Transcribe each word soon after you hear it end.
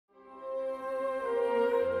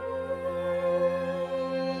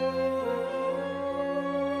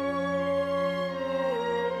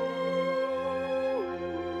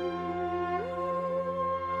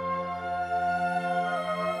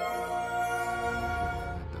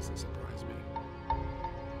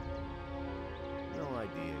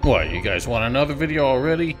What, you guys want another video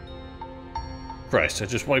already? Christ, I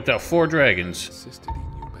just wiped out 4 dragons.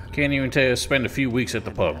 Can't even spend a few weeks at the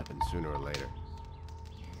pub. Sooner or later.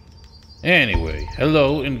 Anyway,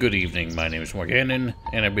 hello and good evening. My name is Morganon,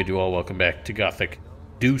 and I bid you all welcome back to Gothic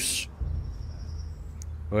II.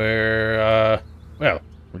 Where, well,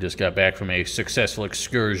 we just got back from a successful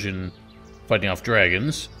excursion fighting off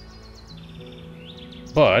dragons.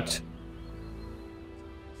 But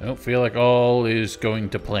I don't feel like all is going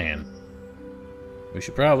to plan. We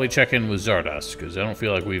should probably check in with Xardas, because I don't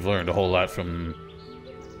feel like we've learned a whole lot from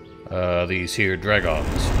these here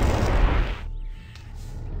dragons.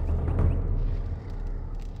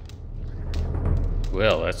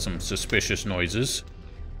 Well, that's some suspicious noises.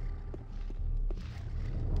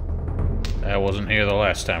 I wasn't here the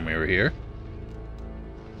last time we were here.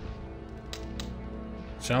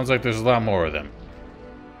 Sounds like there's a lot more of them.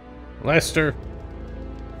 Lester,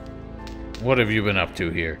 what have you been up to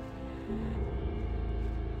here?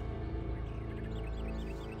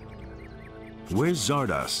 Where's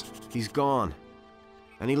Xardas? He's gone.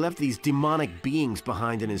 And he left these demonic beings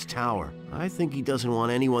behind in his tower. I think he doesn't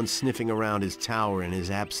want anyone sniffing around his tower in his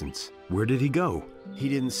absence. Where did he go? He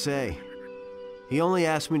didn't say. He only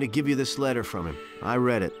asked me to give you this letter from him. I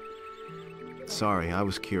read it. Sorry, I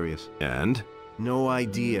was curious. And? No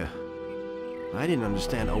idea. I didn't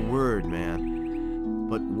understand a word, man.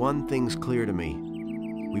 But one thing's clear to me.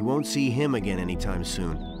 We won't see him again anytime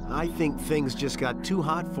soon. I think things just got too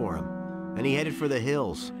hot for him, and he headed for the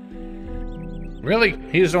hills. Really?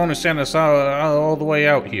 He's the one who sent us all the way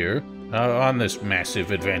out here, on this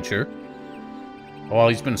massive adventure. While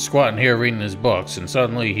he's been squatting here reading his books, and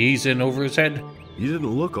suddenly he's in over his head? You didn't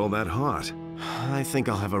look all that hot. I think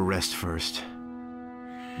I'll have a rest first.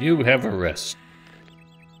 You have a rest.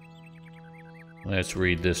 Let's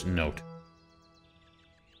read this note.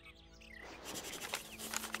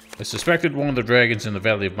 I suspected one of the dragons in the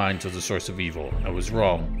Valley of Mines was the source of evil. I was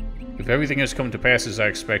wrong. If everything has come to pass as I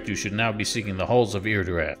expect, you should now be seeking the halls of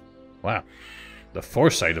Xardas. Wow. The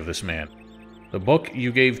foresight of this man. The book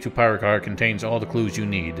you gave to Pyrakar contains all the clues you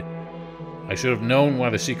need. I should have known why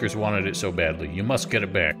the Seekers wanted it so badly. You must get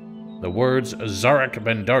it back. The words Zarak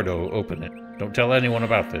Bendardo open it. Don't tell anyone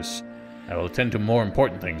about this. I will attend to more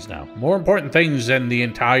important things now. More important things than the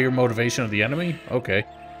entire motivation of the enemy? Okay.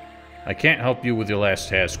 I can't help you with your last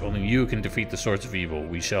task. Only you can defeat the source of evil.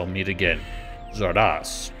 We shall meet again.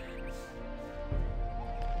 Xardas.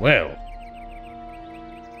 Well.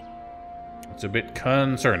 It's a bit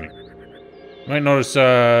concerning. You might notice,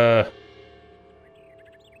 oh,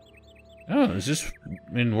 is this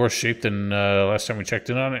in worse shape than last time we checked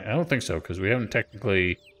in on it? I don't think so, because we haven't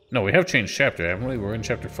technically... No, we have changed chapter, haven't we? We're in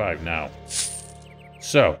chapter 5 now.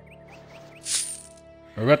 So,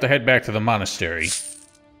 we're about to head back to the monastery.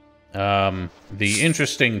 The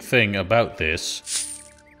interesting thing about this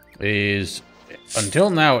is, until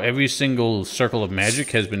now, every single circle of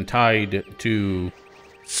magic has been tied to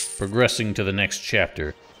progressing to the next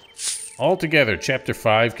chapter. Altogether, chapter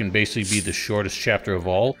 5 can basically be the shortest chapter of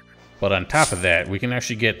all, but on top of that, we can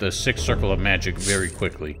actually get the 6th circle of magic very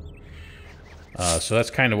quickly. So that's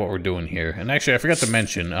kind of what we're doing here. And actually, I forgot to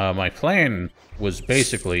mention, my plan was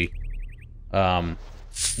basically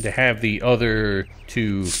to have the other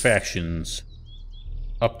 2 factions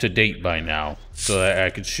up to date by now, so that I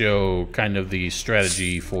could show kind of the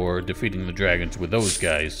strategy for defeating the dragons with those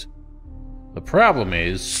guys. The problem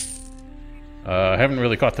is, I haven't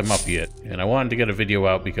really caught them up yet, and I wanted to get a video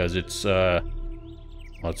out because it's, well,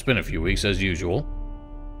 it's been a few weeks as usual.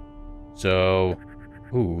 So...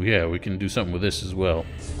 Ooh, yeah, we can do something with this as well.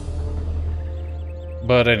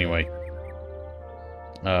 But anyway.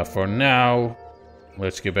 For now,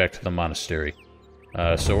 let's get back to the monastery.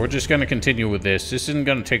 So we're just going to continue with this. This isn't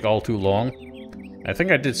going to take all too long. I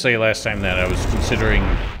think I did say last time that I was considering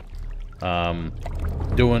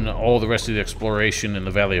doing all the rest of the exploration in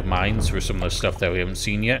the Valley of Mines for some of the stuff that we haven't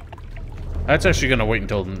seen yet. That's actually going to wait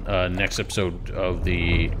until next episode of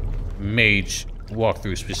the Mage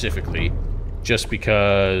walkthrough specifically. Just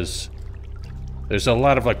because there's a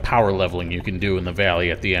lot of like power leveling you can do in the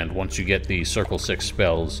valley at the end once you get the Circle 6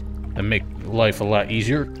 spells and make life a lot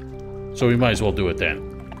easier. So we might as well do it then.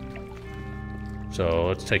 So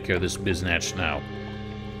let's take care of this biznatch now.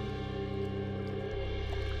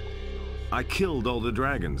 I killed all the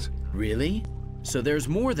dragons. Really? So there's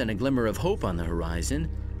more than a glimmer of hope on the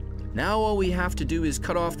horizon. Now all we have to do is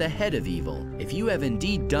cut off the head of evil. If you have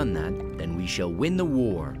indeed done that, then we shall win the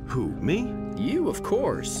war. Who, me? You, of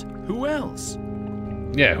course. Who else?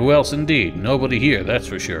 Yeah, who else indeed? Nobody here, that's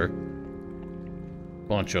for sure.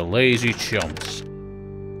 Bunch of lazy chumps. That's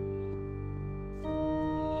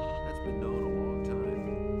been known a long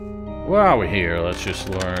time. While we're here, let's just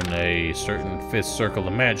learn a certain 5th circle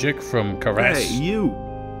of magic from Xardas. Hey, you!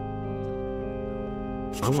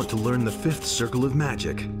 I want to learn the 5th circle of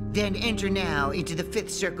magic. Then enter now into the 5th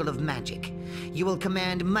circle of magic. You will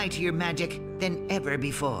command mightier magic than ever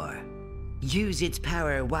before. Use its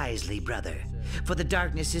power wisely, brother, for the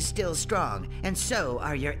darkness is still strong, and so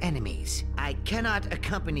are your enemies. I cannot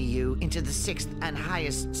accompany you into the 6th and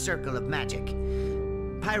highest circle of magic.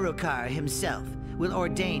 Pyrokar himself will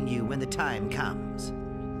ordain you when the time comes.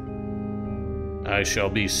 I shall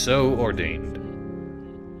be so ordained.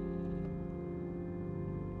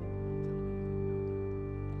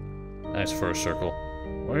 Nice first circle.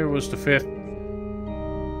 Where was the 5th?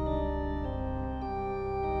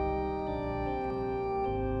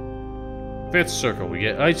 Fifth circle, we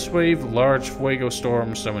get Ice Wave, Large Fuego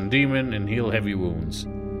Storm, Summon Demon, and Heal Heavy Wounds.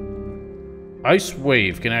 Ice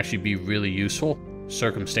Wave can actually be really useful,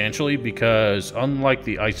 circumstantially, because unlike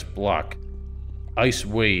the Ice Block, Ice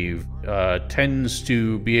Wave tends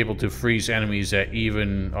to be able to freeze enemies that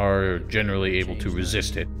even are generally able to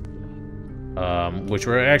resist it. Which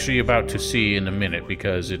we're actually about to see in a minute,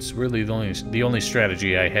 because it's really the only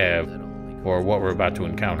strategy I have for what we're about to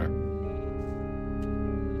encounter.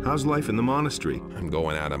 How's life in the monastery? I'm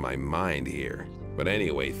going out of my mind here. But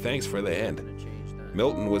anyway, thanks for the hint.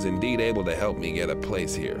 Milton was indeed able to help me get a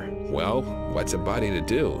place here. Well, what's a body to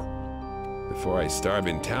do? Before I starve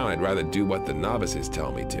in town, I'd rather do what the novices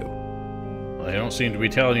tell me to. Well, they don't seem to be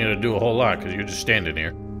telling you to do a whole lot, because you're just standing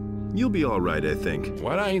here. You'll be all right, I think.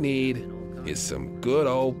 What I need is some good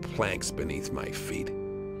old planks beneath my feet.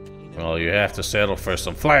 Well, you have to settle for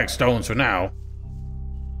some flagstones for now.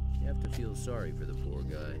 You have to feel sorry for the poor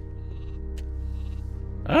guy.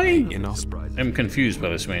 I am confused by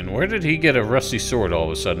this man. Where did he get a rusty sword all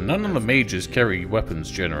of a sudden? None of the mages carry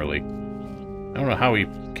weapons generally. I don't know how he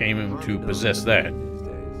came to possess that.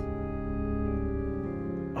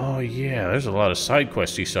 Oh yeah, there's a lot of side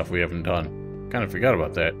questy stuff we haven't done. Kind of forgot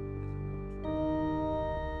about that.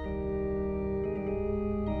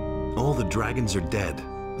 All the dragons are dead.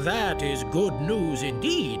 That is good news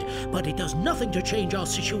indeed, but it does nothing to change our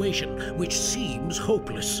situation, which seems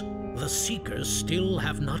hopeless. The Seekers still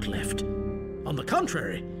have not left. On the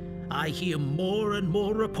contrary, I hear more and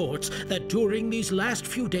more reports that during these last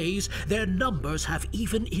few days, their numbers have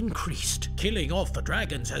even increased. Killing off the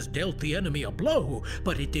dragons has dealt the enemy a blow,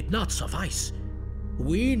 but it did not suffice.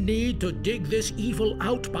 We need to dig this evil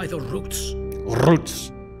out by the roots.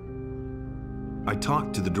 Roots. I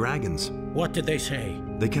talked to the dragons. What did they say?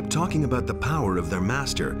 They kept talking about the power of their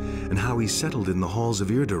master and how he settled in the halls of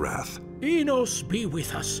Xardas. Enos be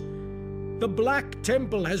with us. The Black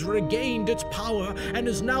Temple has regained its power and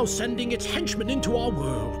is now sending its henchmen into our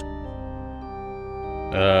world.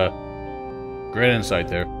 Great insight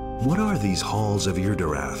there. What are these halls of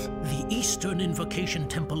Xardas? The Eastern Invocation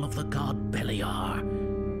Temple of the god Beliar.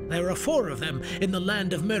 There are 4 of them in the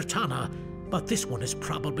land of Myrtana, but this one is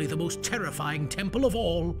probably the most terrifying temple of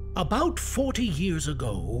all. About 40 years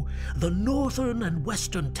ago, the northern and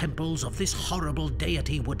western temples of this horrible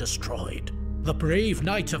deity were destroyed. The brave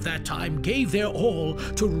knights of that time gave their all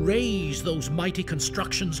to raze those mighty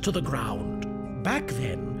constructions to the ground. Back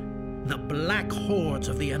then, the black hordes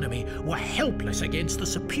of the enemy were helpless against the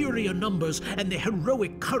superior numbers and the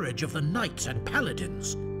heroic courage of the knights and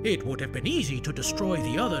paladins. It would have been easy to destroy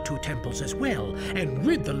the other 2 temples as well and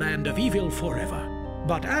rid the land of evil forever.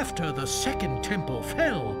 But after the second temple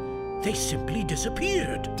fell, they simply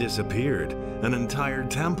disappeared. Disappeared? An entire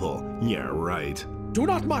temple? Yeah, right. Do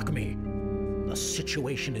not mock me. The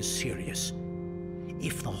situation is serious.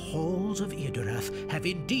 If the halls of Xardas have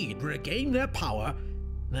indeed regained their power,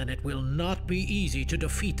 then it will not be easy to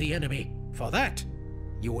defeat the enemy. For that,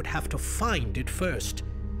 you would have to find it first.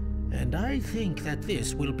 And I think that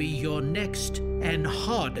this will be your next and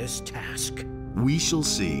hardest task. We shall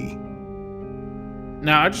see.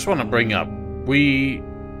 Now, I just want to bring up, we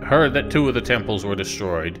heard that 2 of the temples were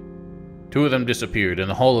destroyed, 2 of them disappeared, and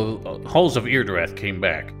the halls of Xardas came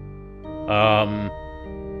back.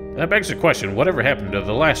 That begs the question, whatever happened to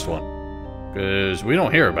the last one? Because we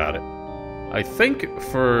don't hear about it. I think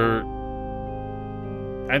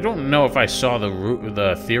I don't know if I saw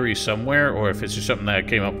the theory somewhere, or if it's just something that I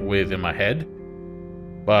came up with in my head.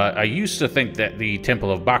 But I used to think that the Temple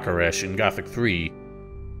of Bakaresh in Gothic 3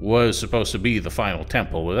 was supposed to be the final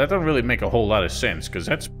temple. Well, that doesn't really make a whole lot of sense, because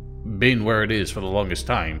that's been where it is for the longest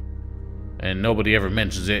time. And nobody ever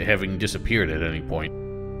mentions it having disappeared at any point.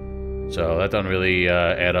 So that doesn't really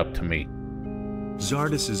add up to me.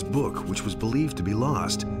 Xardas' book, which was believed to be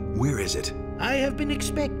lost, where is it? I have been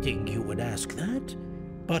expecting you would ask that,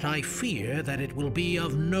 but I fear that it will be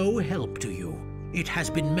of no help to you. It has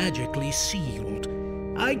been magically sealed.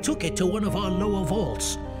 I took it to one of our lower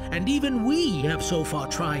vaults, and even we have so far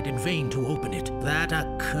tried in vain to open it. That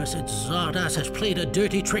accursed Xardas has played a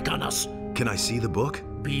dirty trick on us. Can I see the book?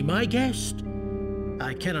 Be my guest.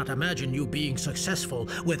 I cannot imagine you being successful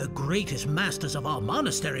where the greatest masters of our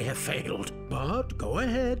monastery have failed. But go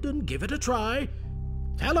ahead and give it a try.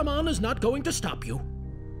 Telamon is not going to stop you.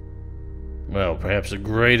 Well, perhaps the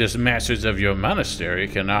greatest masters of your monastery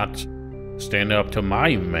cannot stand up to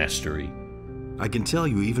my mastery. I can tell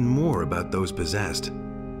you even more about those possessed.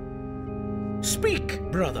 Speak,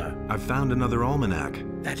 brother. I've found another almanac.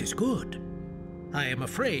 That is good. I am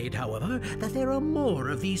afraid, however, that there are more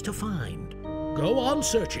of these to find. Go on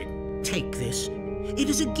searching. Take this. It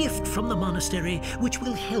is a gift from the monastery which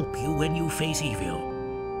will help you when you face evil.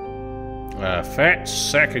 A fat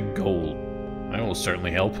sack of gold. That will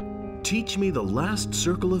certainly help. Teach me the last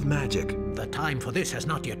circle of magic. The time for this has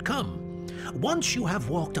not yet come. Once you have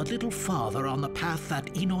walked a little farther on the path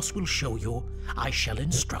that Enos will show you, I shall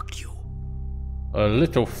instruct you. A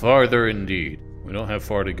little farther indeed. We don't have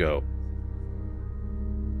far to go.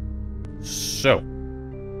 So,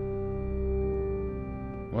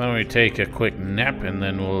 why don't we take a quick nap and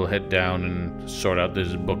then we'll head down and sort out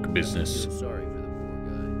this book business. Sorry for the poor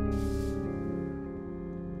guy.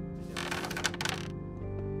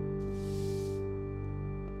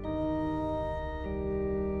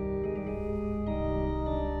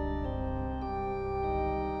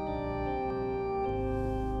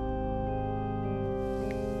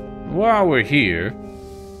 While we're here,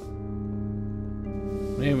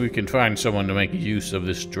 maybe we can find someone to make use of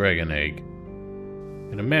this dragon egg.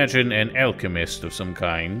 And imagine an alchemist of some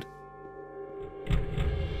kind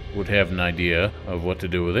would have an idea of what to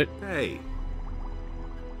do with it. Hey.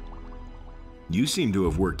 You seem to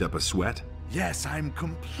have worked up a sweat. Yes, I'm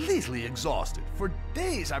completely exhausted. For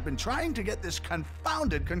days I've been trying to get this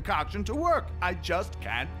confounded concoction to work. I just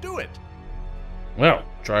can't do it. Well,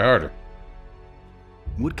 try harder.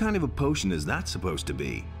 What kind of a potion is that supposed to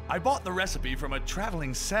be? I bought the recipe from a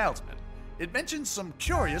traveling salesman. It mentions some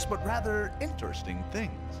curious but rather interesting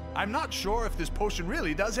things. I'm not sure if this potion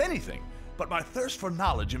really does anything, but my thirst for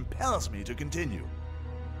knowledge impels me to continue.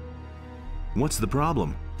 What's the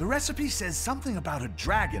problem? The recipe says something about a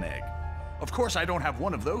dragon egg. Of course, I don't have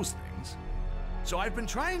one of those things. So I've been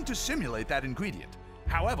trying to simulate that ingredient.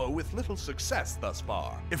 However, with little success thus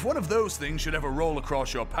far. If one of those things should ever roll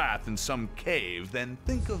across your path in some cave, then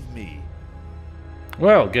think of me.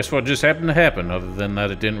 Well, guess what just happened to happen, other than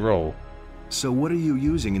that it didn't roll. So what are you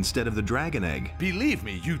using instead of the dragon egg? Believe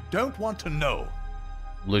me, you don't want to know.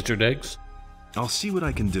 Lizard eggs? I'll see what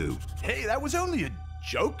I can do. Hey, that was only a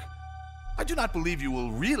joke. I do not believe you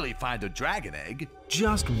will really find a dragon egg.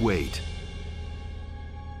 Just wait.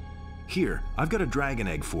 Here, I've got a dragon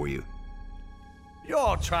egg for you.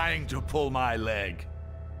 You're trying to pull my leg.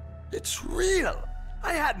 It's real.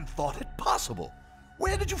 I hadn't thought it possible.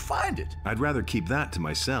 Where did you find it? I'd rather keep that to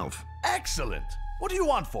myself. Excellent. What do you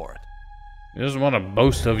want for it? You just want to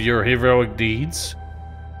boast of your heroic deeds?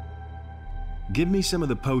 Give me some of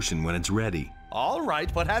the potion when it's ready. All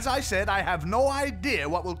right, but as I said, I have no idea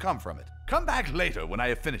what will come from it. Come back later when I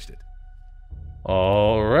have finished it.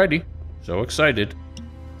 Alrighty. So excited.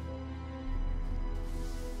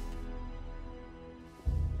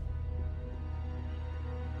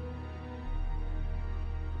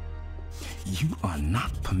 You are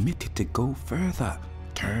not permitted to go further.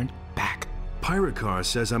 Turn back. Pyrocar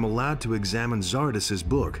says I'm allowed to examine Xardas's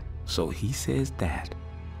book. So he says that.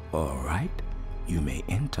 All right, you may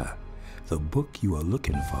enter. The book you are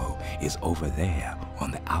looking for is over there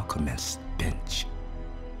on the alchemist's bench.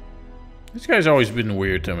 This guy's always been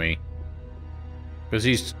weird to me. Because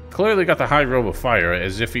he's clearly got the high robe of fire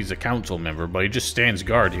as if he's a council member, but he just stands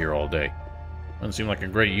guard here all day. Doesn't seem like a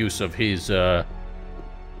great use of his,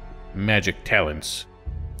 magic talents.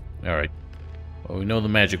 Alright. Well, we know the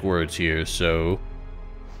magic words here, so...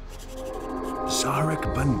 Zarek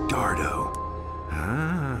Bandardo.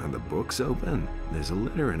 Ah, the book's open. There's a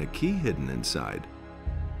letter and a key hidden inside.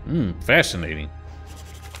 Fascinating.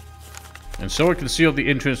 And so I concealed the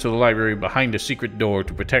entrance to the library behind a secret door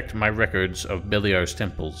to protect my records of Beliar's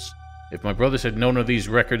temples. If my brothers had known of these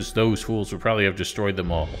records, those fools would probably have destroyed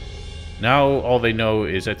them all. Now, all they know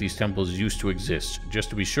is that these temples used to exist.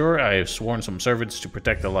 Just to be sure, I have sworn some servants to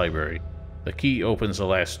protect the library. The key opens the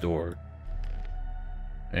last door.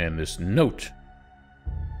 And this note.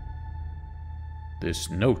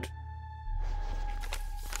 This note.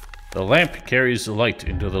 The lamp carries light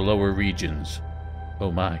into the lower regions.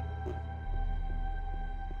 Oh my.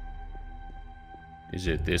 Is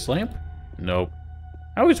it this lamp? Nope.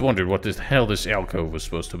 I always wondered what the hell this alcove was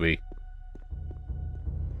supposed to be.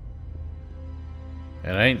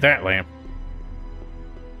 And it ain't that lamp.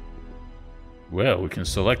 Well, we can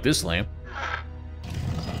select this lamp.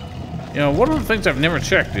 You know, one of the things I've never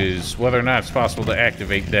checked is whether or not it's possible to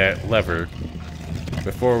activate that lever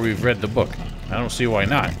before we've read the book. I don't see why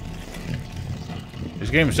not.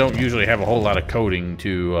 These games don't usually have a whole lot of coding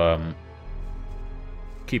to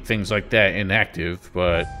keep things like that inactive,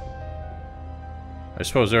 but I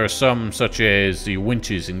suppose there are some, such as the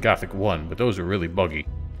winches in Gothic 1, but those are really buggy.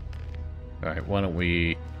 Alright, why don't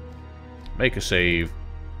we make a save,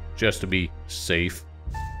 just to be safe.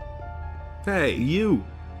 Hey, you!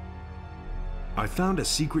 I found a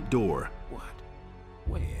secret door. What?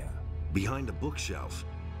 Where? Behind a bookshelf.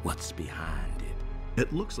 What's behind it?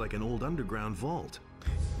 It looks like an old underground vault.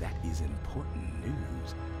 That is important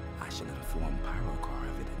news. I shall inform Pyrocar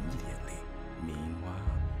of it immediately.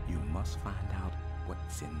 Meanwhile, you must find out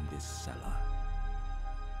what's in this cellar.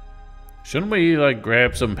 Shouldn't we, like,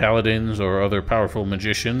 grab some paladins or other powerful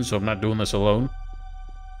magicians so I'm not doing this alone?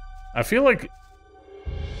 I feel like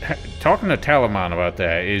talking to Talamon about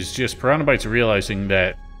that is just Piranhabytes realizing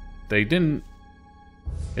that they didn't...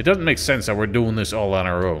 It doesn't make sense that we're doing this all on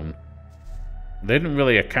our own. They didn't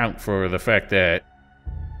really account for the fact that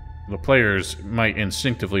the players might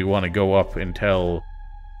instinctively want to go up and tell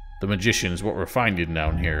the magicians what we're finding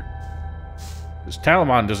down here. Because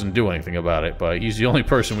Talamon doesn't do anything about it, but he's the only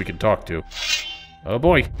person we can talk to. Oh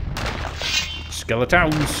boy.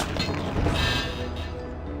 Skeletons.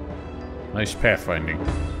 Nice pathfinding.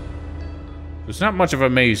 There's not much of a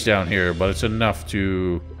maze down here, but it's enough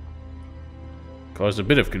to cause a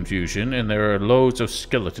bit of confusion, and there are loads of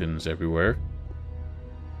skeletons everywhere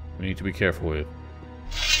we need to be careful with.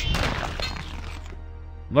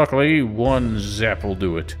 Luckily, one zap will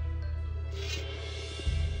do it.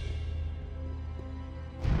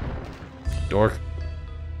 Dork.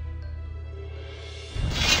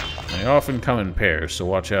 They often come in pairs, so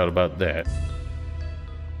watch out about that.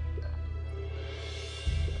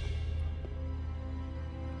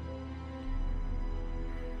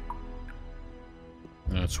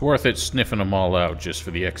 It's worth it sniffing them all out just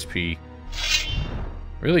for the XP.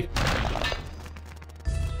 Really?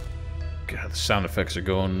 God, the sound effects are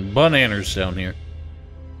going bananas down here.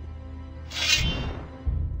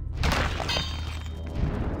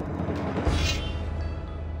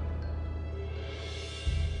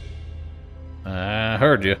 I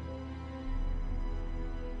heard you.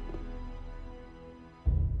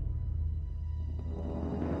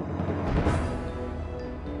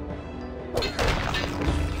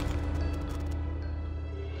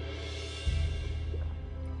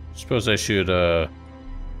 Suppose I should,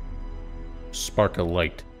 spark a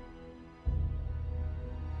light.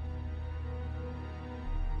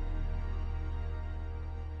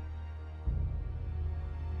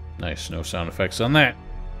 Nice, no sound effects on that.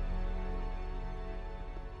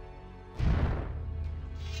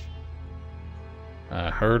 I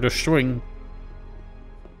heard a swing.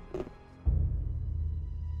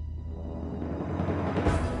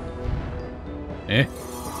 Eh?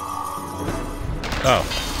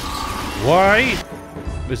 Oh. Why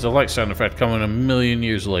is the light sound effect coming a million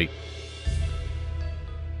years late?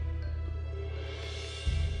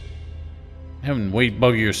 I'm having way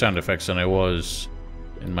buggier sound effects than I was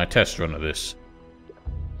in my test run of this.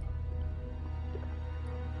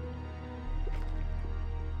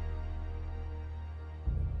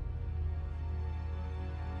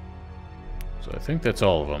 So I think that's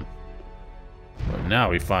all of them. But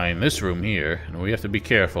now we find this room here, and we have to be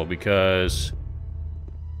careful because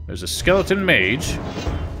there's a skeleton mage,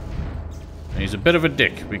 and he's a bit of a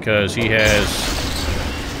dick because he has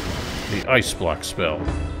the ice block spell.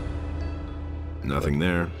 Nothing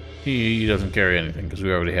there. He doesn't carry anything because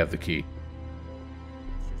we already have the key.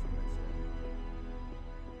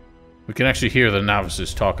 We can actually hear the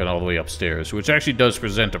novices talking all the way upstairs, which actually does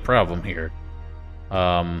present a problem here.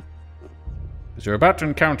 Because they're about to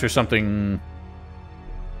encounter something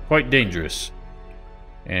quite dangerous.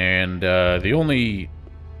 And the only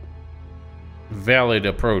valid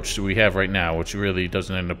approach that we have right now, which really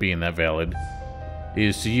doesn't end up being that valid,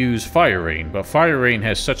 is to use Fire Rain. But Fire Rain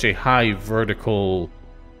has such a high vertical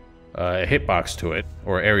hitbox to it,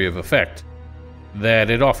 or area of effect, that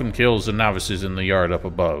it often kills the novices in the yard up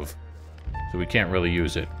above. So we can't really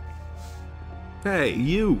use it. Hey,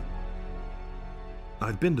 you!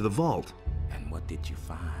 I've been to the vault. And what did you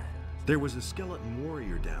find? There was a skeleton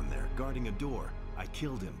warrior down there, guarding a door. I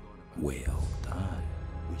killed him. Well done.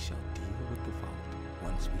 We shall deal with the vault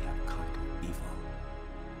once we have conquered evil.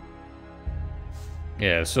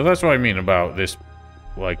 Yeah, so that's what I mean about this.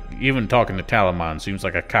 Like, even talking to Talamon seems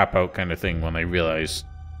like a cop-out kind of thing when they realize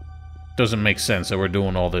it doesn't make sense that we're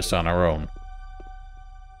doing all this on our own.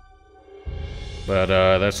 But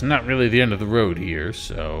that's not really the end of the road here,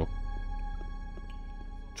 so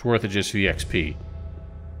it's worth it just for the XP.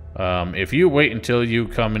 If you wait until you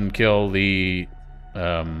come and kill the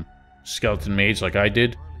skeleton mage like I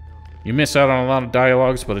did, you miss out on a lot of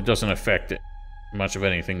dialogues, but it doesn't affect much of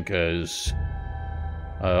anything because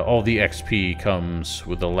all the XP comes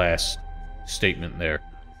with the last statement there.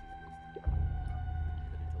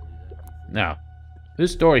 Now,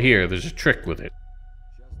 this door here, there's a trick with it,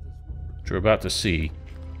 which we're about to see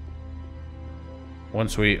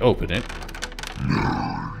once we open it.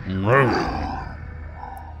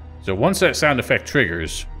 So once that sound effect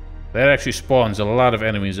triggers, that actually spawns a lot of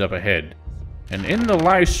enemies up ahead. And in the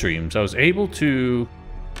live streams, I was able to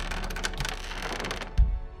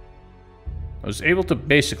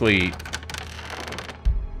basically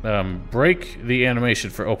break the animation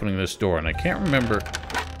for opening this door, and I can't remember.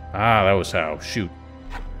 Ah, that was how. Shoot.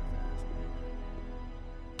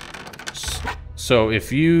 So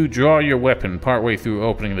if you draw your weapon partway through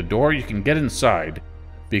opening the door, you can get inside,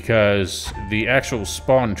 because the actual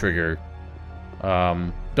spawn trigger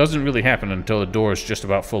doesn't really happen until the door is just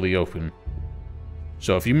about fully open.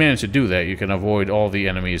 So if you manage to do that, you can avoid all the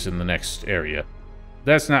enemies in the next area.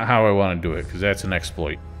 That's not how I want to do it, because that's an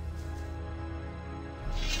exploit.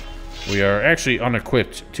 We are actually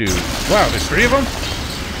unequipped to... Wow, there's 3 of them?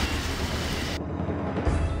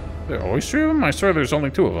 There are always 3 of them? I swear there's only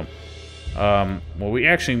 2 of them. What we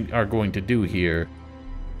actually are going to do here...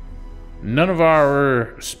 None of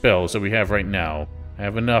our spells that we have right now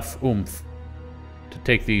have enough oomph to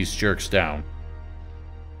take these jerks down.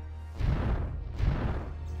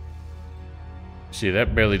 See,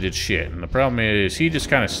 that barely did shit, and the problem is he just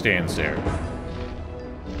kind of stands there.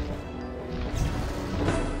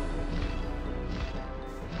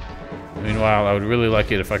 Meanwhile, I would really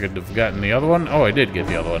like it if I could have gotten the other one. Oh, I did get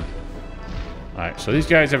the other one. Alright, so these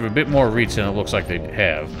guys have a bit more reach than it looks like they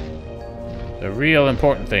have. The real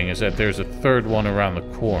important thing is that there's a 3rd one around the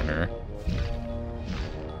corner.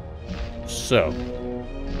 So,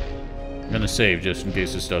 I'm gonna save just in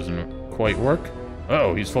case this doesn't quite work.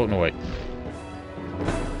 Uh-oh, he's floating away.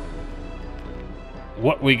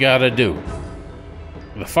 What we gotta do.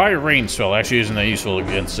 The fire rain spell actually isn't that useful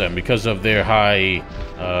against them because of their high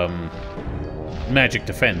magic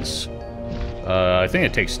defense. I think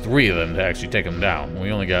it takes 3 of them to actually take them down.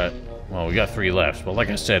 We only got... Well, we got 3 left, but like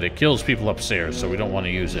I said, it kills people upstairs, so we don't want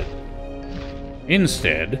to use it.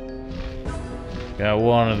 Instead, got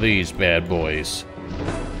one of these bad boys.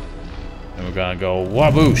 And we're gonna go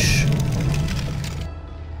waboosh!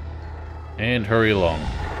 And hurry along.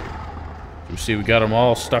 You see we got them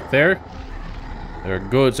all stuck there. There are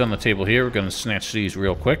goods on the table here. We're gonna snatch these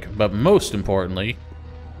real quick, but most importantly,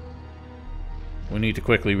 we need to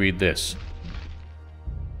quickly read this.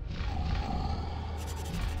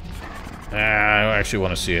 I actually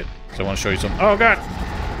want to see it. So I want to show you something. Oh, God!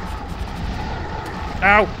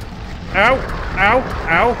 Ow! Ow! Ow!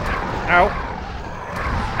 Ow! Ow!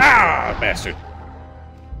 Ah, bastard!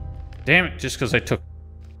 Damn it! Just because I took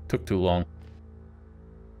too long.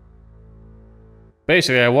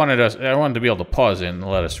 Basically, I wanted to be able to pause it and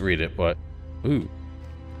let us read it, but ooh,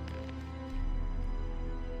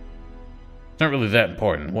 it's not really that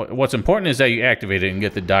important. What's important is that you activate it and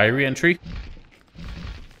get the diary entry.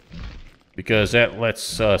 Because that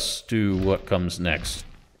lets us do what comes next.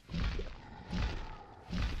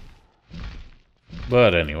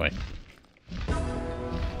 But anyway.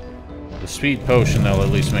 The speed potion, that'll at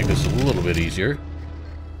least make this a little bit easier.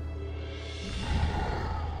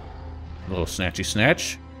 A little snatchy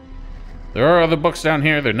snatch. There are other books down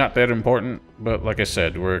here, they're not that important. But like I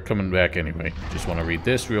said, we're coming back anyway. Just want to read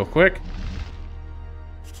this real quick.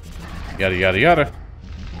 Yada yada yada.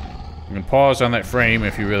 You can pause on that frame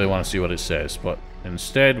if you really want to see what it says, but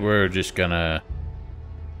instead we're just gonna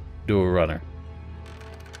do a runner.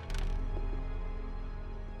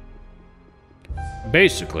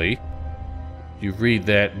 Basically, you read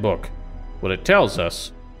that book. What it tells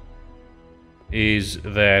us is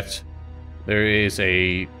that there is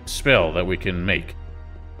a spell that we can make.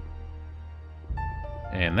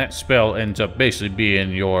 And that spell ends up basically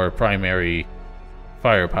being your primary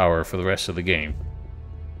firepower for the rest of the game.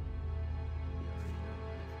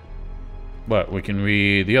 But we can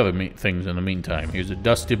read the other things in the meantime. Here's a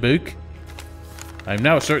dusty book. I am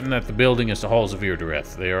now certain that the building is the halls of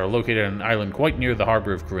Xardas. They are located on an island quite near the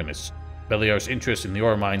harbor of Corinthus. Beliar's interest in the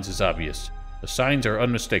ore mines is obvious. The signs are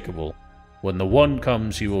unmistakable. When the one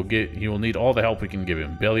comes, he will need all the help we can give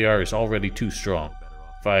him. Beliar is already too strong.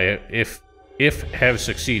 If have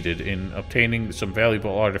succeeded in obtaining some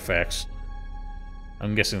valuable artifacts,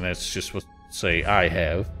 I'm guessing that's just what say I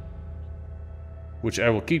have. which I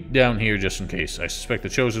will keep down here just in case. I suspect the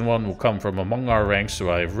Chosen One will come from among our ranks,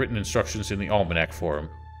 so I have written instructions in the almanac for him.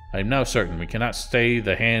 I am now certain we cannot stay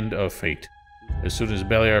the hand of fate. As soon as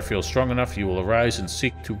Beliar feels strong enough, he will arise and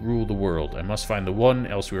seek to rule the world. I must find the one,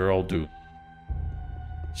 else we are all doomed.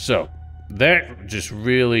 So, that just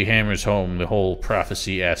really hammers home the whole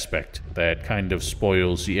prophecy aspect that kind of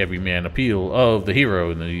spoils the everyman appeal of the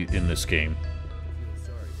hero in this game.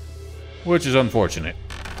 Which is unfortunate.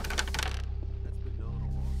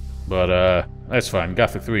 But, that's fine.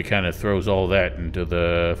 Gothic 3 kind of throws all that into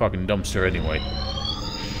the fucking dumpster anyway.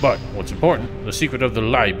 But, what's important, the secret of the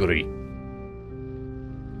library.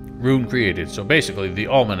 Rune created. So basically, the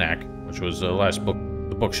almanac, which was the last book,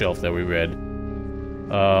 the bookshelf that we read,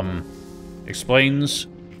 explains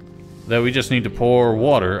that we just need to pour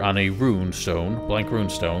water on a rune stone, blank rune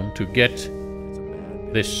stone, to get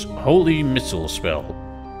this holy missile spell.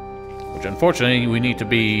 Which unfortunately, we need to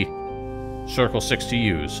be Circle 6 to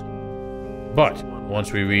use. But,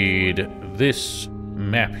 once we read this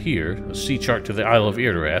map here, a sea chart to the Isle of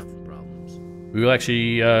Xardas, we will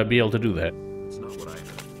actually be able to do that.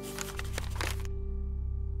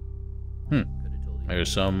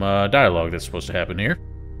 There's some dialogue that's supposed to happen here.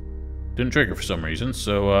 Didn't trigger for some reason,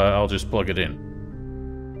 so I'll just plug it in.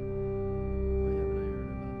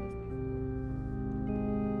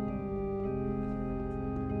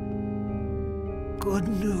 Good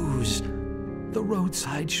news. The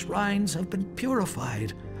roadside shrines have been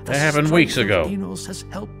purified. That happened weeks ago. Enos has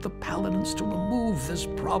helped the paladins to remove this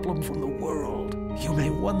problem from the world. You may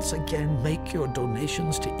once again make your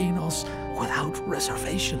donations to Enos without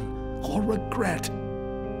reservation or regret.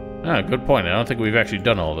 Ah, good point. I don't think we've actually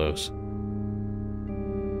done all those.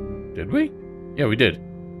 Did we? Yeah, we did.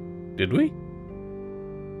 Did we?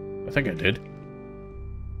 I think I did.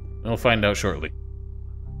 I'll find out shortly.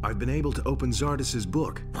 I've been able to open Xardas'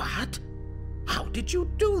 book. What? How did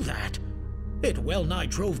you do that? It well nigh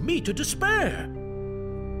drove me to despair.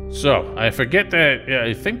 So, I forget that...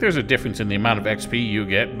 I think there's a difference in the amount of XP you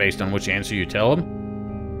get based on which answer you tell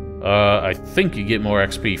him. I think you get more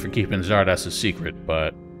XP for keeping Xardas a secret,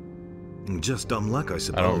 but... Just dumb luck, I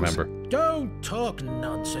suppose. I don't remember. Don't talk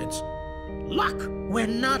nonsense. Luck,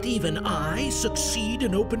 when not even I succeed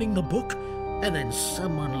in opening the book, and then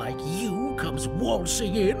someone like you comes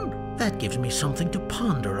waltzing in? That gives me something to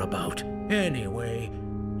ponder about. Anyway,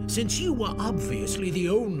 since you were obviously the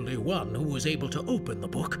only one who was able to open the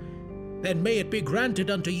book, then may it be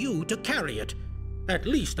granted unto you to carry it, at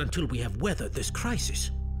least until we have weathered this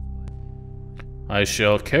crisis. I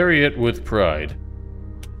shall carry it with pride.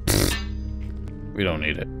 We don't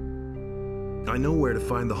need it. I know where to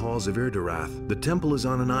find the halls of Xardas. The temple is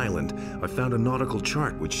on an island. I found a nautical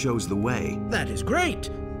chart which shows the way. That is great.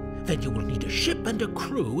 Then you will need a ship and a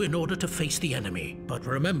crew in order to face the enemy. But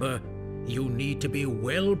remember, you need to be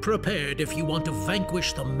well prepared if you want to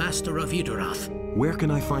vanquish the Master of Xardas. Where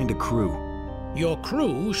can I find a crew? Your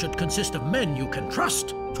crew should consist of men you can trust.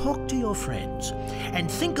 Talk to your friends,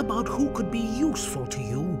 and think about who could be useful to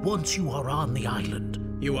you once you are on the island.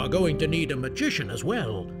 You are going to need a magician as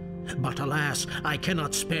well. But alas, I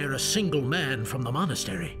cannot spare a single man from the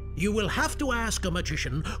monastery. You will have to ask a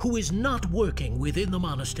magician who is not working within the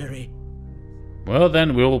monastery. Well,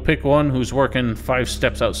 then we'll pick one who's working 5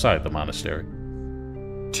 steps outside the monastery.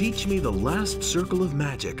 Teach me the last circle of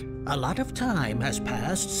magic. A lot of time has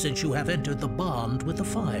passed since you have entered the bond with the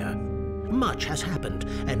fire. Much has happened,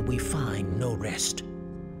 and we find no rest.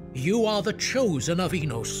 You are the chosen of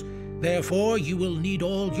Enos. Therefore, you will need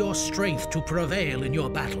all your strength to prevail in your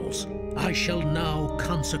battles. I shall now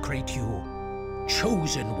consecrate you,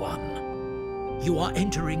 Chosen One. You are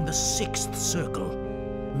entering the 6th circle.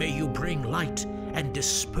 May you bring light and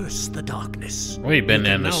disperse the darkness. We've been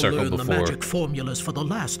in the circle before. You can now learn the magic formulas for the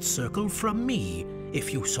last circle from me,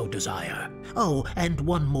 if you so desire. Oh, and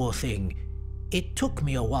one more thing. It took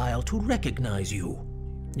me a while to recognize you.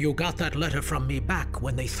 You got that letter from me back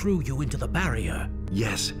when they threw you into the barrier.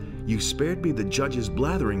 Yes. You spared me the judge's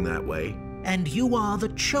blathering that way. And you are the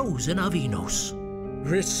chosen of Enos.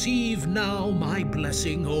 Receive now my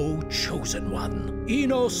blessing, O Chosen One.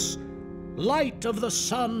 Enos, light of the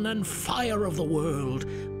sun and fire of the world,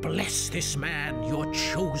 bless this man, your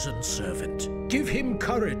chosen servant. Give him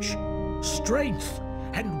courage, strength,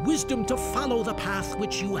 and wisdom to follow the path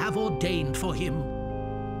which you have ordained for him.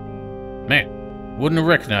 Man, wouldn't have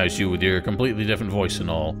recognized you with your completely different voice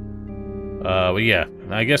and all. But yeah,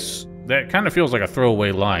 I guess that kind of feels like a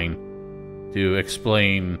throwaway line to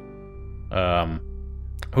explain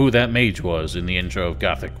who that mage was in the intro of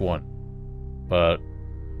Gothic 1. But,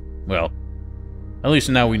 well, at least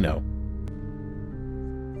now we know.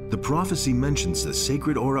 The prophecy mentions the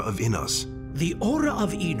sacred aura of Enos. The Aura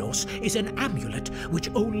of Enos is an amulet which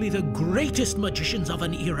only the greatest magicians of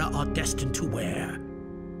an era are destined to wear.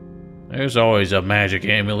 There's always a magic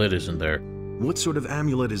amulet, isn't there? What sort of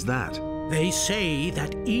amulet is that? They say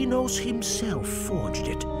that Enos himself forged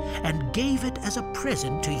it and gave it as a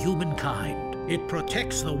present to humankind. It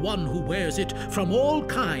protects the one who wears it from all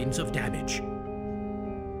kinds of damage.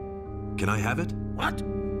 Can I have it? What?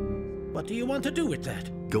 What do you want to do with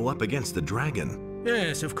that? Go up against the dragon.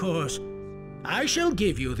 Yes, of course. I shall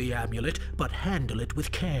give you the amulet, but handle it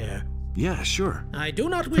with care. Yeah, sure. I do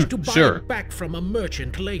not wish to buy Sure. it back from a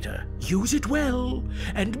merchant later. Use it well,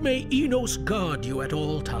 and may Enos guard you at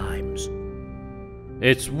all times.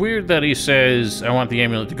 It's weird that he says, I want the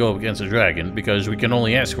amulet to go up against a dragon, because we can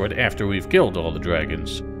only ask for it after we've killed all the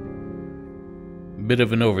dragons. Bit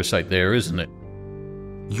of an oversight there, isn't it?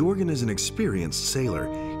 Jorgen is an experienced sailor.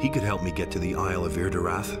 He could help me get to the Isle of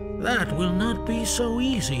Irdarath. That will not be so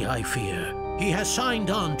easy, I fear. He has signed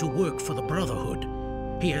on to work for the Brotherhood.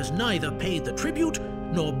 He has neither paid the tribute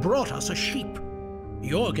nor brought us a sheep.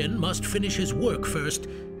 Jorgen must finish his work first,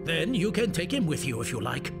 then you can take him with you if you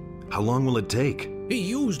like. How long will it take? He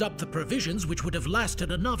used up the provisions which would have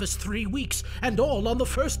lasted a novice 3 weeks, and all on the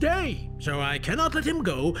first day. So I cannot let him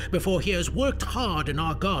go before he has worked hard in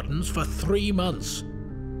our gardens for 3 months.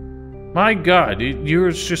 My god,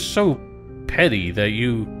 you're just so petty that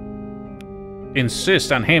you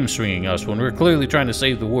insist on hamstringing us when we're clearly trying to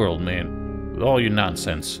save the world, man. With all your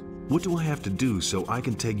nonsense. What do I have to do so I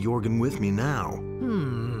can take Jorgen with me now?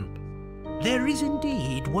 There is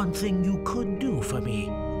indeed one thing you could do for me.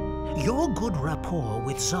 Your good rapport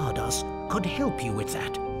with Xardas could help you with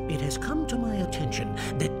that. It has come to my attention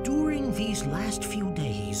that during these last few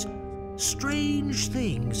days, strange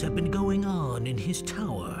things have been going on in his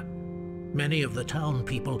tower. Many of the town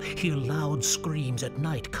people hear loud screams at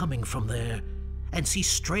night coming from there, and see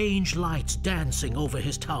strange lights dancing over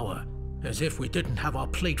his tower, as if we didn't have our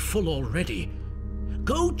plate full already.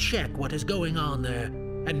 Go check what is going on there,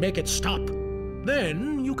 and make it stop.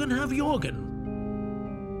 Then you can have Jorgen.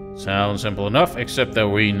 Sounds simple enough, except that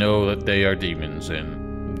we know that they are demons,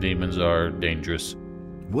 and demons are dangerous.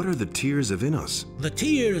 What are the Tears of Inos? The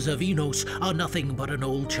Tears of Enos are nothing but an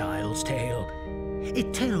old child's tale.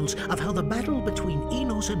 It tells of how the battle between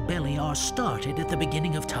Enos and Beliar started at the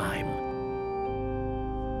beginning of time.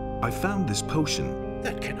 I found this potion.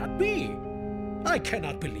 That cannot be. I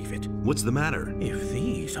cannot believe it. What's the matter? If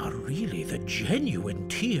these are really the genuine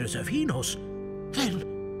Tears of Enos,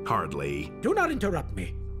 then... Hardly. Do not interrupt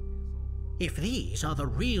me. If these are the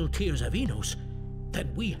real Tears of Enos,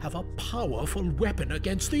 then we have a powerful weapon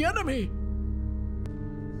against the enemy.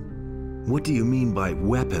 What do you mean by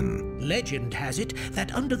weapon? Legend has it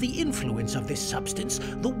that under the influence of this substance,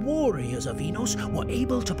 the warriors of Enos were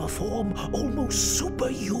able to perform almost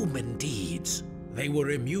superhuman deeds. They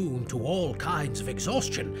were immune to all kinds of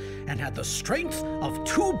exhaustion and had the strength of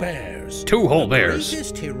 2 bears. 2 whole bears. The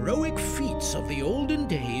greatest heroic feats of the olden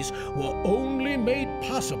days were only made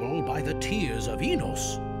possible by the Tears of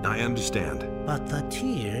Enos. I understand. But the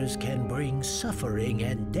tears can bring suffering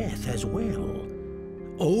and death as well.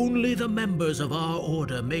 Only the members of our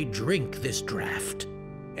order may drink this draught.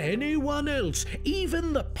 Anyone else,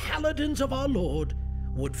 even the paladins of our lord,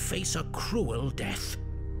 would face a cruel death.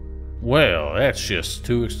 Well, that's just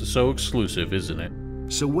so exclusive, isn't it?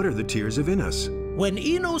 So what are the Tears of Inos? When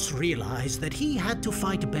Enos realized that he had to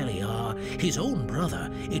fight Beliar, his own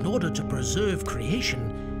brother, in order to preserve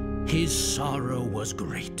creation, his sorrow was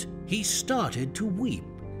great. He started to weep,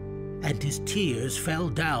 and his tears fell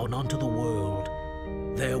down onto the world.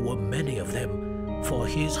 There were many of them, for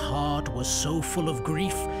his heart was so full of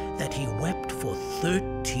grief that he wept for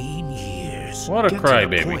 13 years. What a Get to the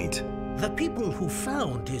crybaby. point. The people who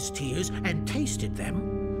found his tears and tasted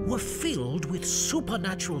them were filled with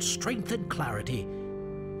supernatural strength and clarity.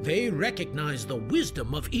 They recognized the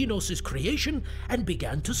wisdom of Enos' creation and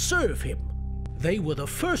began to serve him. They were the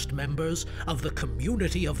first members of the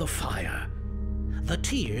Community of the Fire. The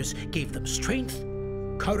tears gave them strength,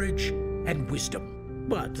 courage, and wisdom.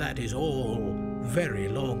 But that is all very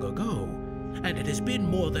long ago, and it has been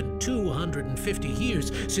more than 250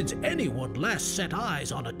 years since anyone last set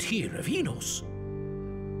eyes on a Tear of Enos.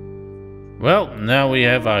 Well, now we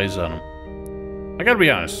have eyes on him. I gotta be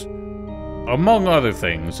honest. Among other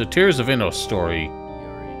things, the Tears of Enos story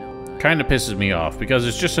kinda pisses me off, because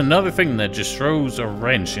it's just another thing that just throws a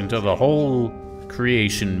wrench into the whole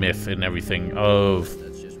creation myth and everything of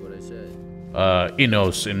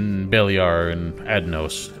Enos and Beliar and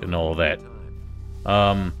Adnos and all that.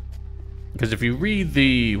 Because if you read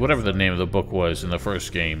the, whatever the name of the book was in the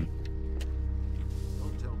first game,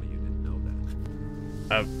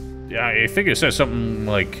 I think it says something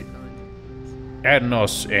like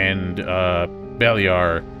Adnos and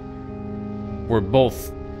Beliar were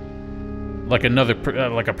both like another,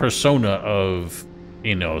 like a persona of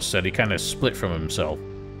Enos that he kind of split from himself.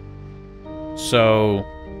 So, I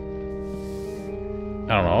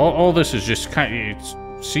don't know, all this is just kind of,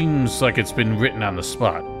 it seems like it's been written on the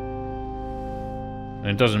spot. And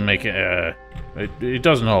it doesn't make it, it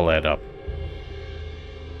doesn't all add up.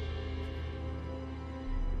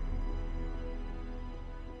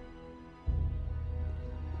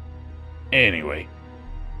 Anyway,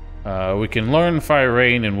 we can learn Fire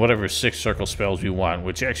Rain and whatever 6 circle spells we want,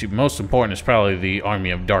 which actually most important is probably the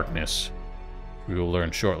Army of Darkness. We will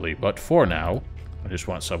learn shortly, but for now, I just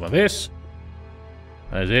want some of this,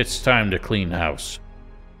 as it's time to clean house.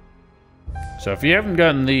 So if you haven't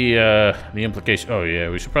gotten the implication, oh yeah,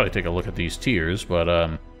 we should probably take a look at these tiers, but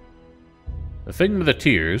the thing with the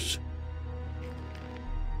tiers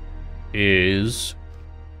is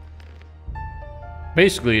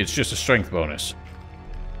basically it's just a strength bonus.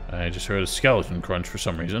 I just heard a skeleton crunch for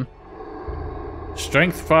some reason.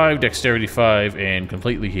 Strength 5, Dexterity 5, and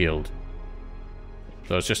completely healed.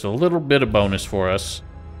 So it's just a little bit of bonus for us.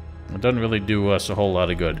 It doesn't really do us a whole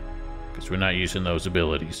lot of good, because we're not using those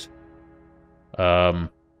abilities. Well,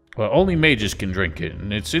 only mages can drink it,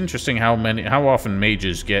 and it's interesting how often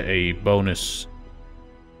mages get a bonus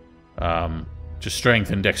to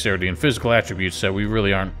strength and dexterity and physical attributes that we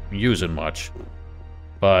really aren't using much.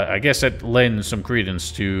 But I guess that lends some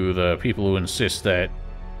credence to the people who insist that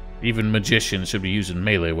even magicians should be using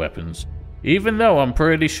melee weapons. Even though I'm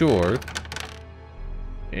pretty sure...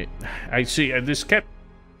 I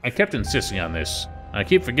kept insisting on this. I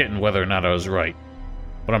keep forgetting whether or not I was right.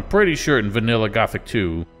 But I'm pretty sure in Vanilla Gothic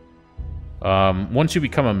 2, once you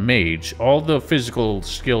become a mage, all the physical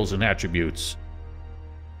skills and attributes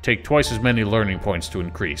take twice as many learning points to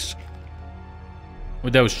increase.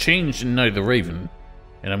 But that was changed in Night of the Raven.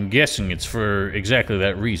 And I'm guessing it's for exactly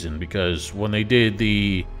that reason, because when they did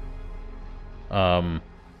the... when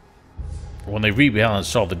they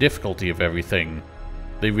rebalanced all the difficulty of everything,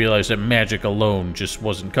 they realized that magic alone just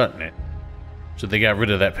wasn't cutting it. So they got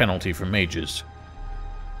rid of that penalty for mages.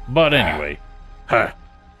 But anyway,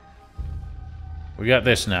 we got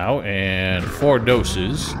this now, and 4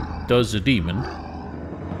 doses does the demon.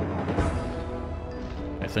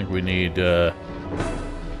 I think we need,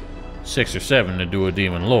 6 or 7 to do a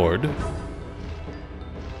Demon Lord.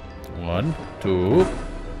 1, 2.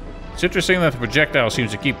 It's interesting that the projectile seems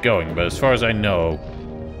to keep going, but as far as I know,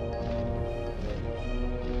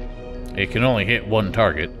 it can only hit 1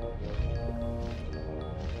 target.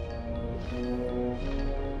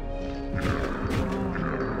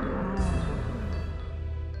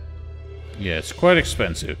 Yeah, it's quite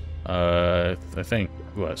expensive. I think,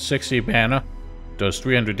 what, 60 mana? Does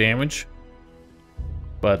 300 damage?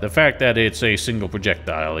 But the fact that it's a single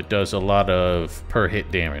projectile, it does a lot of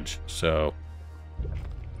per-hit damage, so...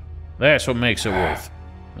 that's what makes it worth.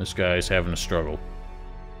 This guy's having a struggle.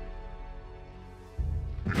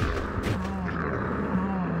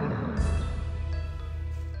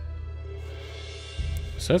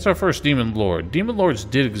 So that's our first Demon Lord. Demon Lords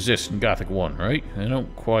did exist in Gothic 1, right? I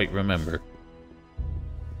don't quite remember.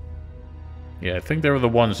 Yeah, I think they were the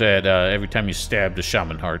ones that every time you stabbed a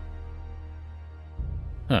shaman heart.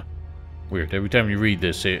 Huh. Weird. Every time you read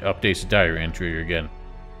this, it updates the diary entry again.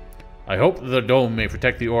 I hope the dome may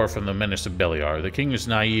protect the ore from the menace of Beliar. The king is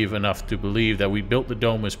naive enough to believe that we built the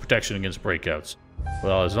dome as protection against breakouts.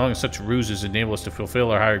 Well, as long as such ruses enable us to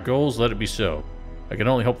fulfill our higher goals, let it be so. I can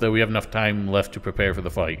only hope that we have enough time left to prepare for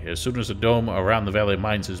the fight. As soon as the dome around the Valley of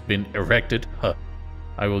Mines has been erected,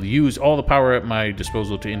 I will use all the power at my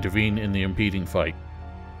disposal to intervene in the impeding fight.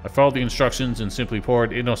 I followed the instructions and simply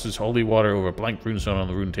poured Enos' holy water over a blank runestone on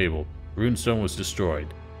the rune table. The runestone was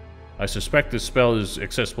destroyed. I suspect this spell is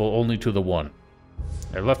accessible only to the One.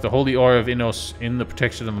 I left the holy aura of Enos in the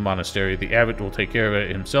protection of the monastery. The abbot will take care of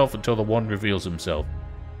it himself until the One reveals himself.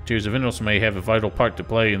 Tears of Enos may have a vital part to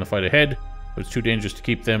play in the fight ahead, but it's too dangerous to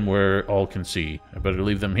keep them where all can see. I better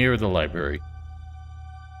leave them here at the library.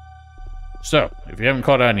 So, if you haven't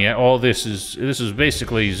caught on yet, all this is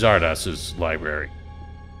basically Xardas' library.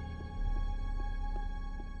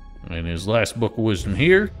 And his last book of wisdom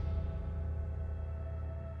here.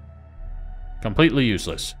 Completely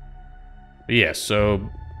useless. But yes, so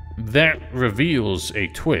that reveals a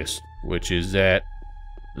twist, which is that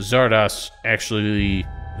Xardas actually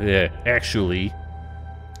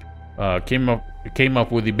came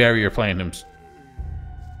up with the barrier plan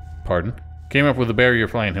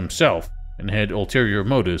himself and had ulterior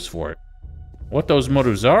motives for it. What those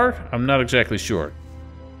motives are, I'm not exactly sure.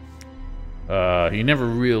 He never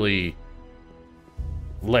really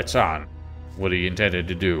lets on what he intended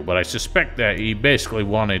to do, but I suspect that he basically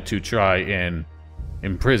wanted to try and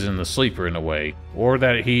imprison the sleeper in a way, or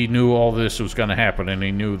that he knew all this was going to happen, and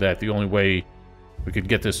he knew that the only way we could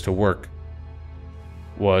get this to work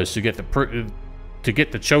was to get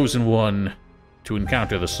the chosen one to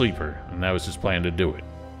encounter the sleeper, and that was his plan to do it.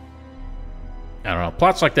 I don't know,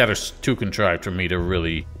 plots like that are too contrived for me to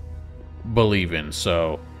really believe in,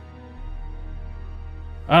 so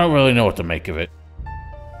I don't really know what to make of it.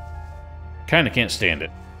 Kinda can't stand it.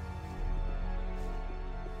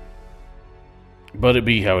 But it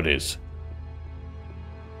be how it is.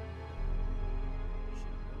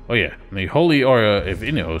 Oh yeah, the Holy Aura of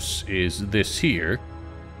Inos is this here.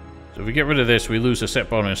 So if we get rid of this, we lose a set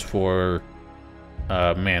bonus for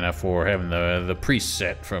mana for having the priest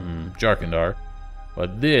set from Jarkandar.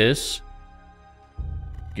 But this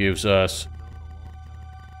gives us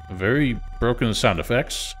very broken sound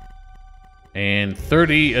effects and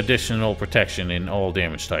 30 additional protection in all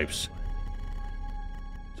damage types.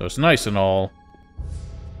 So it's nice and all,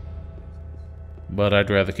 but I'd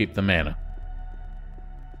rather keep the mana.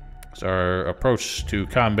 So our approach to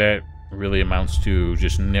combat really amounts to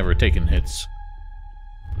just never taking hits.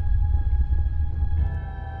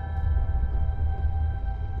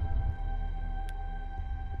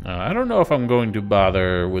 I don't know if I'm going to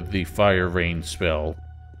bother with the Fire Rain spell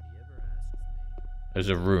as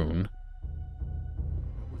a rune,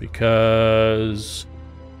 because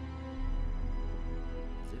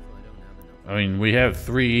I mean, we have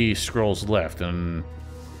 3 scrolls left, and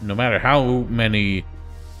no matter how many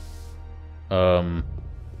man,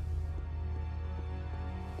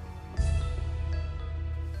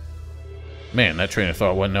 that train of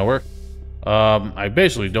thought went nowhere. I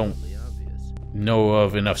basically don't know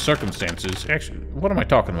of enough circumstances. Actually, what am I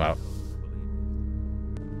talking about?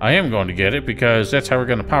 I am going to get it because that's how we're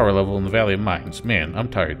going to power level in the Valley of Mines. Man, I'm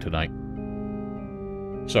tired tonight.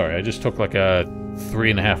 Sorry, I just took like a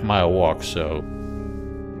 3.5 mile walk, so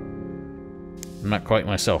I'm not quite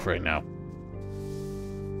myself right now.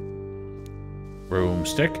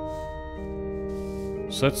 Broomstick.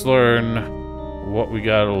 So let's learn what we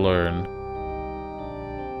gotta learn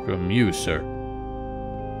from you, sir.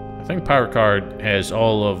 I think Power Card has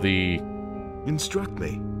all of the Instruct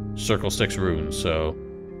me. Circle 6 runes, so...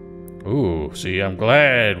 Ooh, see, I'm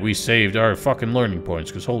glad we saved our fucking learning points,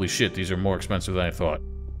 because holy shit, these are more expensive than I thought.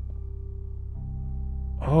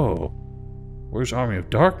 Oh. Where's Army of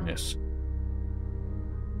Darkness?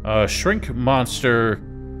 Shrink monster...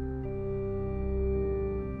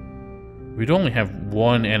 We'd only have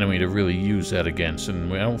one enemy to really use that against,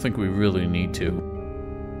 and I don't think we really need to.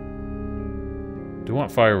 Do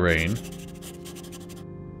want Fire Rain.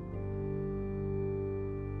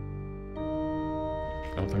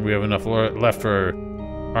 I don't think we have enough left for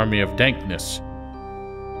Army of Dankness.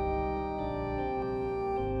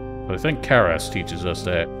 But I think Xardas teaches us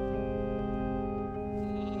that.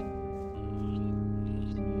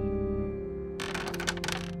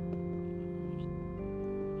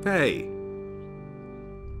 Hey.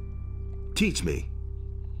 Teach me.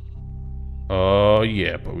 Oh,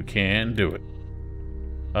 yeah, but we can do it.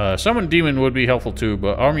 Summon Demon would be helpful too,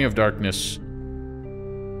 but Army of Darkness...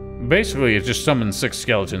 Basically, it just summons 6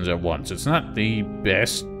 skeletons at once. It's not the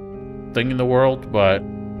best thing in the world, but...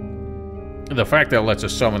 the fact that it lets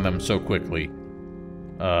us summon them so quickly...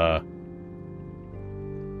 I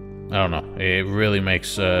don't know. It really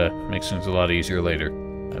makes things a lot easier later.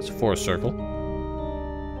 That's a 4th circle.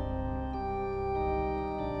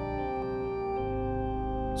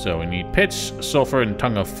 So we need Pitch, Sulfur, and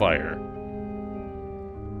Tongue of Fire.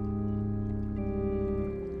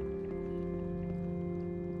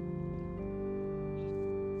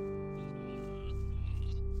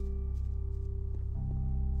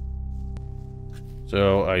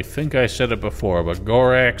 So I think I said it before, but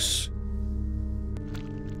Gorax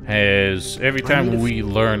has... Every time we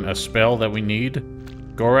learn a spell that we need,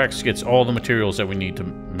 Gorax gets all the materials that we need to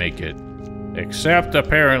make it. Except,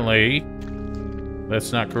 apparently...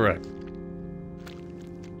 That's not correct.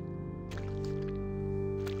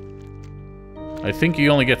 I think he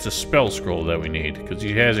only gets a spell scroll that we need, because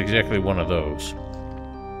he has exactly one of those.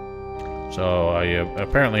 So I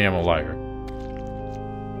apparently am a liar.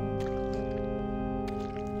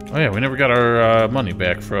 Oh yeah, we never got our money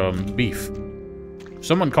back from Beef.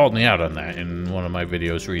 Someone called me out on that in one of my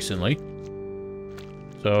videos recently.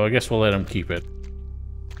 So I guess we'll let him keep it.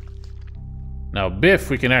 Now, Biff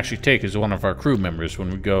we can actually take as one of our crew members when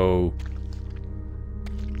we go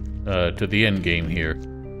to the end game here.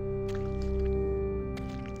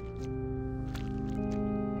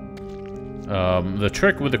 The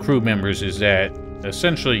trick with the crew members is that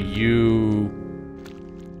essentially you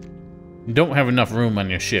don't have enough room on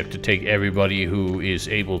your ship to take everybody who is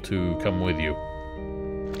able to come with you.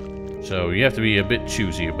 So you have to be a bit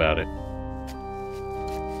choosy about it.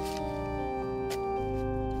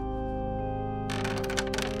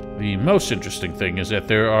 The most interesting thing is that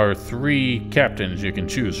there are 3 captains you can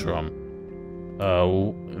choose from.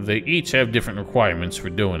 They each have different requirements for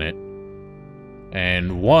doing it.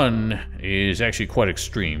 And one is actually quite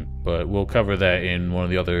extreme, but we'll cover that in one of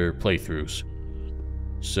the other playthroughs.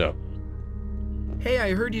 So. Hey,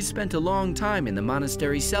 I heard you spent a long time in the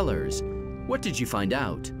monastery cellars. What did you find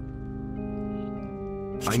out?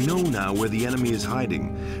 I know now where the enemy is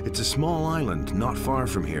hiding. It's a small island not far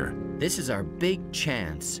from here. This is our big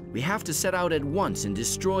chance. We have to set out at once and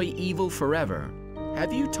destroy evil forever.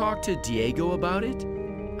 Have you talked to Diego about it?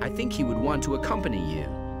 I think he would want to accompany you.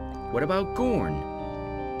 What about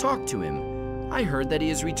Gorn? Talk to him. I heard that he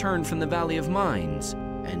has returned from the Valley of Mines.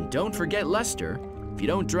 And don't forget Lester. If you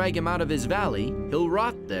don't drag him out of his valley, he'll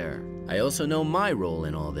rot there. I also know my role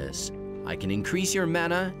in all this. I can increase your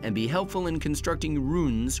mana and be helpful in constructing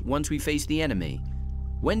runes once we face the enemy.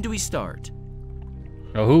 When do we start?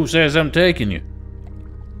 Now, who says I'm taking you?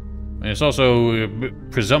 And it's also a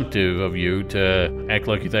bit presumptive of you to act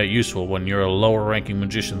like you're that useful when you're a lower-ranking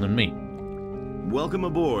magician than me. Welcome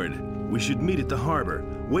aboard. We should meet at the harbor.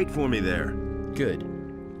 Wait for me there. Good.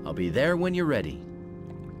 I'll be there when you're ready.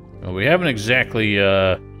 Well, we haven't exactly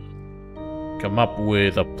come up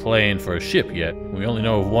with a plan for a ship yet. We only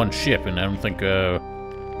know of one ship, and I don't think we're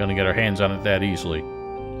gonna get our hands on it that easily.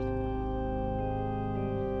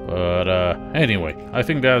 But anyway, I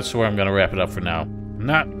think that's where I'm gonna wrap it up for now.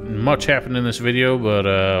 Not much happened in this video, but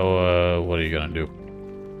what are you gonna do?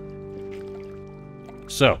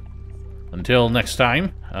 So, until next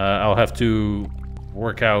time, I'll have to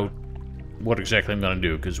work out what exactly I'm gonna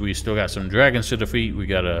do, because we still got some dragons to defeat. We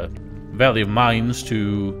got a Valley of Mines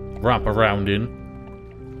to romp around in,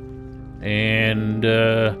 and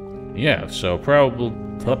yeah, so probably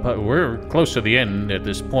we're close to the end at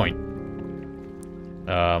this point.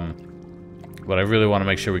 But I really want to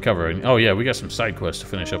make sure we cover it. Oh yeah, we got some side quests to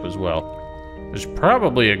finish up as well. There's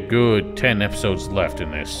probably a good 10 episodes left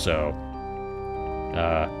in this, so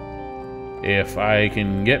if I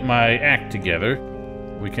can get my act together,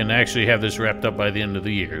 we can actually have this wrapped up by the end of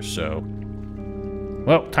the year, so...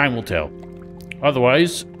 Well, time will tell.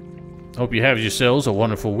 Otherwise, hope you have yourselves a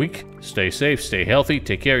wonderful week. Stay safe, stay healthy,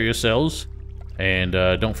 take care of yourselves, and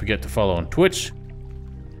don't forget to follow on Twitch,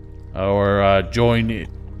 or join...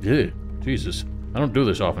 Jesus, I don't do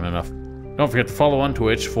this often enough. Don't forget to follow on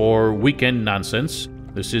Twitch for weekend nonsense.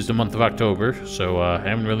 This is the month of October, so I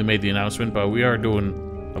haven't really made the announcement, but we are doing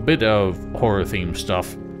a bit of horror-themed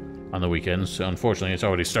stuff on the weekends. Unfortunately, it's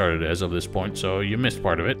already started as of this point, so you missed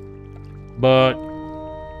part of it. But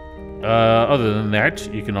other than that,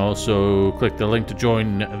 you can also click the link to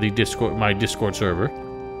join the Discord, my Discord server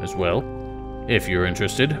as well, if you're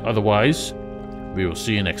interested. Otherwise, we will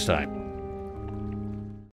see you next time.